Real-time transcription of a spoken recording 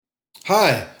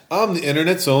Hi, I'm the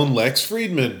internet's own Lex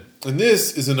Friedman, and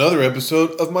this is another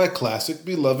episode of my classic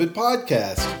beloved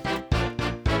podcast.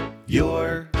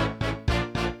 Your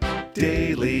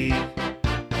Daily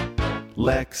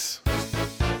Lex.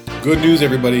 Good news,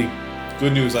 everybody.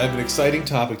 Good news. I have an exciting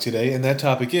topic today, and that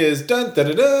topic is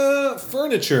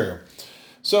furniture.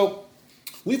 So,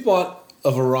 we've bought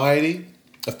a variety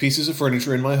of pieces of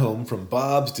furniture in my home from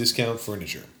Bob's Discount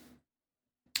Furniture.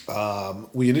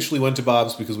 We initially went to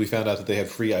Bob's because we found out that they had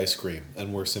free ice cream,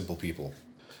 and we're simple people.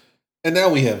 And now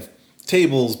we have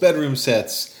tables, bedroom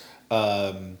sets,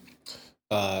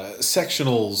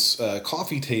 sectionals,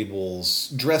 coffee tables,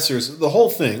 dressers, the whole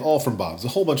thing, all from Bob's. A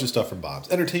whole bunch of stuff from Bob's.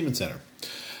 Entertainment center.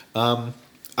 I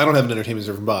don't have an entertainment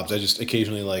center from Bob's. I just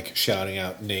occasionally like shouting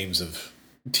out names of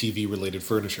TV-related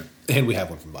furniture. And we have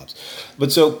one from Bob's.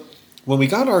 But so, when we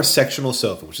got our sectional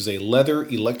sofa, which is a leather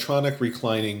electronic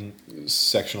reclining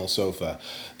sectional sofa,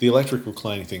 the electric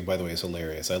reclining thing, by the way, is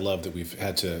hilarious. I love that we've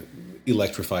had to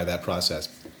electrify that process.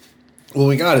 When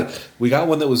we got it, we got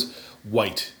one that was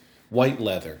white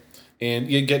leather. And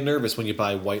you get nervous when you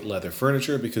buy white leather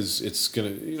furniture because it's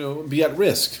going to, be at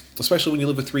risk, especially when you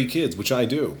live with 3 kids, which I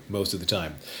do most of the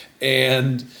time.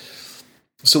 And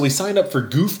so we signed up for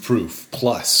Goof Proof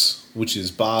Plus, which is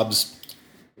Bob's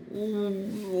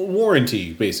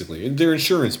warranty, basically, their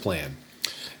insurance plan.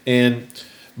 And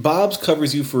Bob's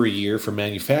covers you for a year for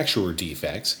manufacturer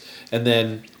defects, and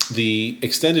then the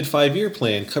extended 5-year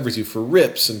plan covers you for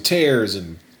rips and tears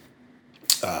and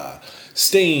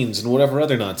stains and whatever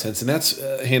other nonsense, and that's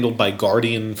handled by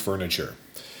Guardian Furniture.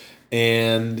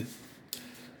 And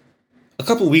a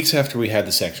couple of weeks after we had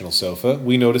the sectional sofa,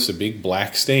 we noticed a big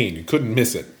black stain. You couldn't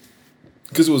miss it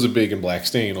because it was a big and black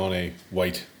stain on a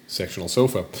white sectional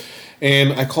sofa.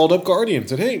 And I called up Guardian and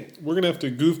said, hey, we're going to have to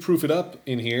goof-proof it up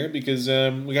in here because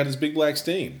we got this big black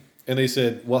stain. And they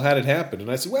said, well, how did it happen? And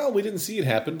I said, well, we didn't see it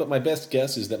happen, but my best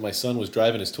guess is that my son was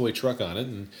driving his toy truck on it,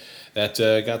 and that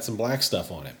got some black stuff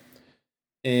on it.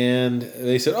 And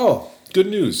they said, oh, good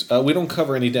news. We don't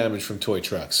cover any damage from toy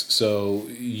trucks, so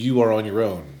you are on your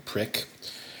own, prick.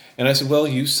 And I said, well,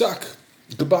 you suck.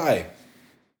 Goodbye.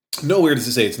 Nowhere does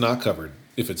it say it's not covered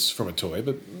if it's from a toy,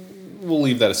 but we'll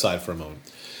leave that aside for a moment.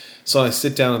 So I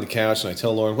sit down on the couch and I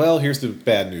tell Lauren, well, here's the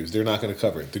bad news. They're not going to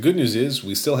cover it. The good news is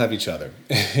we still have each other.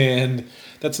 And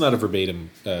that's not a verbatim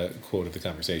quote of the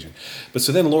conversation. But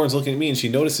so then Lauren's looking at me and she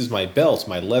notices my belt,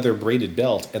 my leather braided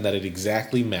belt, and that it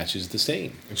exactly matches the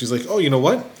stain. And she's like, oh, you know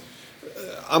what?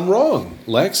 I'm wrong,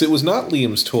 Lex. It was not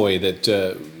Liam's toy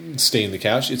that stained the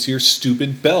couch. It's your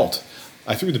stupid belt.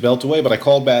 I threw the belt away, but I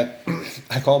called back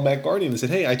Guardian and said,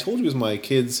 hey, I told you it was my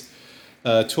kid's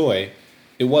toy.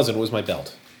 It wasn't. It was my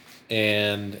belt.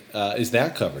 And is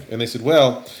that covered? And they said,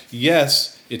 well,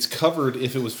 yes, it's covered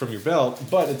if it was from your belt,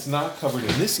 but it's not covered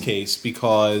in this case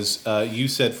because you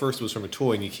said first it was from a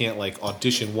toy, and you can't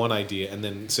audition one idea and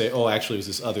then say, oh, actually it was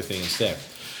this other thing instead.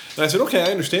 And I said, okay,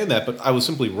 I understand that, but I was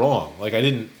simply wrong. I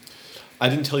didn't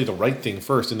tell you the right thing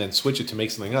first and then switch it to make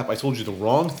something up. I told you the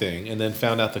wrong thing and then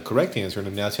found out the correct answer, and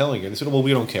I'm now telling you. And they said, well,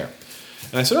 we don't care.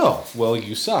 And I said, oh, well,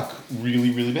 you suck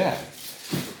really, really bad.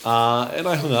 And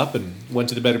I hung up and went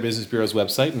to the Better Business Bureau's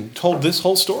website and told this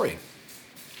whole story.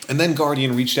 And then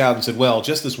Guardian reached out and said, well,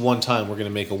 just this one time, we're going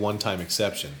to make a one-time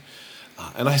exception.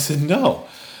 And I said, no,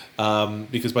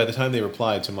 because by the time they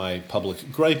replied to my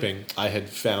public griping, I had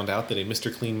found out that a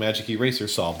Mr. Clean Magic Eraser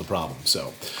solved the problem.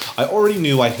 So I already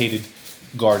knew I hated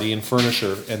Guardian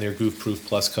Furniture and their Goof Proof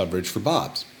Plus coverage for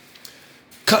Bob's.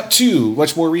 Cut to,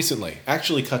 much more recently.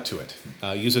 Actually, cut to it.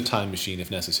 Use a time machine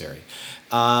if necessary.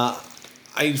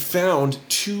 I found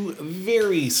 2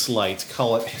 very slight,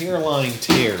 call it hairline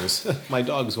tears. My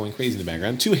dog is going crazy in the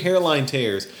background. 2 hairline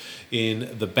tears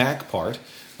in the back part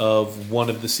of one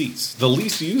of the seats. The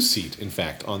least used seat, in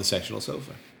fact, on the sectional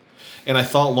sofa. And I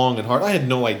thought long and hard. I had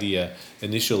no idea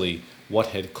initially what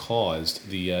had caused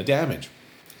the damage.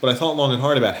 But I thought long and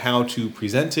hard about how to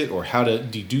present it or how to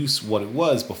deduce what it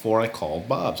was before I called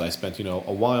Bob's. I spent, a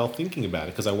while thinking about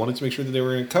it because I wanted to make sure that they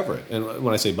were going to cover it. And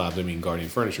when I say Bob's, I mean Guardian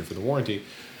Furniture for the warranty.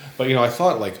 But, I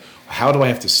thought, how do I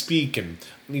have to speak? And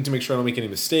I need to make sure I don't make any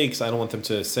mistakes. I don't want them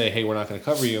to say, hey, we're not going to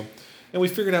cover you. And we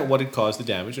figured out what had caused the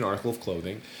damage, an article of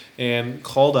clothing, and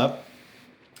called up,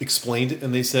 explained it,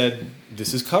 and they said,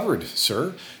 this is covered,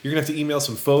 sir. You're going to have to email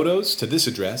some photos to this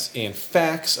address and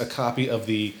fax a copy of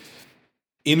the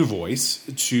invoice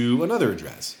to another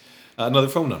address, another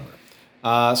phone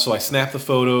number. So I snapped the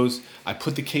photos, I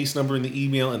put the case number in the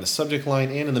email in the subject line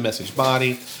and in the message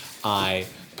body, I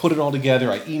put it all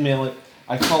together, I email it,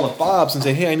 I call up Bob's and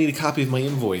say, hey, I need a copy of my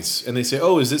invoice. And they say,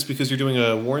 oh, is this because you're doing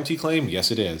a warranty claim? Yes,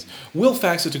 it is. We'll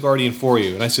fax it to Guardian for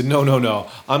you. And I said, no.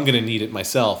 I'm going to need it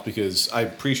myself because I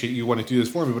appreciate you wanting to do this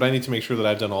for me, but I need to make sure that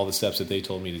I've done all the steps that they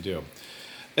told me to do.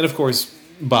 And of course,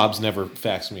 Bob's never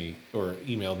faxed me or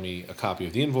emailed me a copy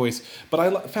of the invoice, but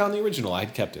I found the original.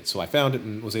 I'd kept it, so I found it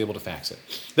and was able to fax it.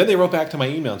 Then they wrote back to my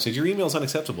email and said, your email is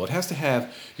unacceptable. It has to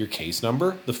have your case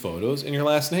number, the photos, and your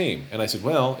last name. And I said,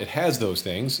 well, it has those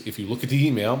things. If you look at the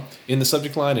email, in the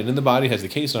subject line and in the body has the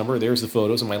case number, there's the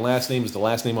photos, and my last name is the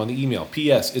last name on the email.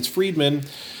 P.S. It's Friedman.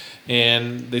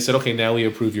 And they said, okay, now we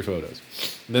approve your photos.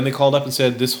 And then they called up and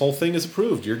said, this whole thing is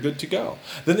approved. You're good to go.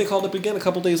 Then they called up again a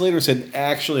couple days later and said,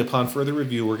 actually, upon further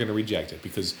review, we're going to reject it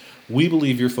because we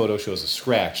believe your photo shows a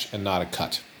scratch and not a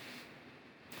cut.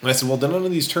 And I said, well, then none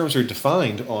of these terms are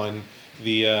defined on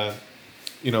the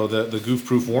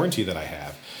goof-proof warranty that I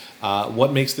have.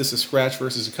 What makes this a scratch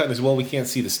versus a cut? And I said, well, we can't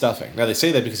see the stuffing. Now, they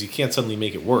say that because you can't suddenly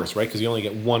make it worse, right? Because you only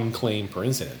get one claim per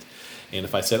incident. And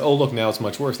if I said, oh, look, now it's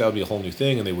much worse, that would be a whole new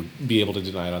thing, and they would be able to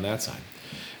deny it on that side.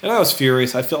 And I was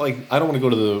furious. I felt like I don't want to go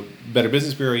to the Better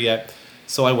Business Bureau yet,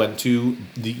 so I went to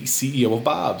the CEO of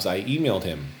Bob's. I emailed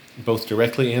him, both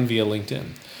directly and via LinkedIn.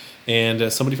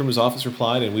 And somebody from his office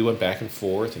replied, and we went back and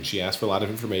forth, and she asked for a lot of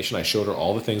information. I showed her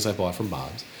all the things I bought from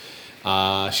Bob's.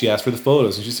 She asked for the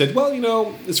photos, and she said,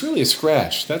 well, it's really a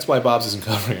scratch. That's why Bob's isn't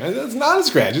covering it. It's not a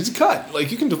scratch. It's a cut.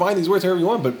 Like, you can define these words however you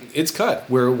want, but it's cut.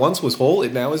 Where it once was whole,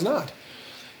 it now is not.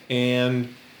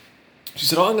 And she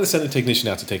said, oh, I'm going to send a technician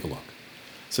out to take a look.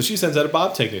 So she sends out a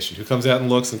Bob technician who comes out and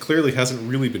looks and clearly hasn't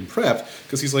really been prepped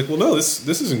because he's like, well, no, this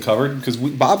isn't covered because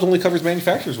Bob's only covers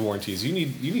manufacturer's warranties. You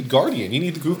need Guardian. You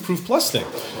need the Goof Proof Plus thing.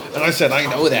 And I said, I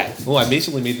know that. Well, I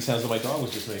basically made the sounds that my dog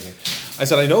was just making. I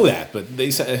said, I know that, but they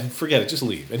said, forget it, just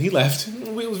leave. And he left.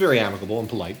 It was very amicable and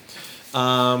polite.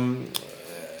 And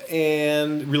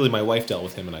really my wife dealt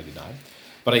with him and I did not.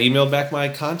 But I emailed back my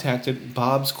contact at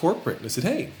Bob's Corporate. And I said,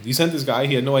 hey, you sent this guy.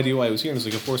 He had no idea why I was here. And I was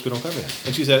like, of course, we don't cover that.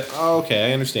 And she said, oh, okay,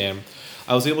 I understand.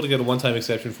 I was able to get a one-time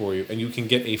exception for you, and you can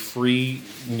get a free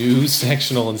new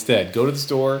sectional instead. Go to the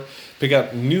store, pick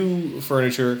up new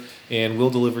furniture, and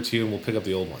we'll deliver to you, and we'll pick up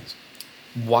the old ones.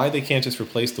 Why they can't just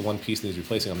replace the one piece that needs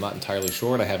replacing, I'm not entirely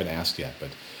sure, and I haven't asked yet. But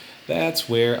that's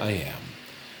where I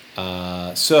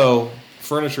am. So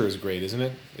furniture is great, isn't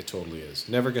it? It totally is.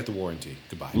 Never get the warranty.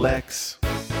 Goodbye. Lex.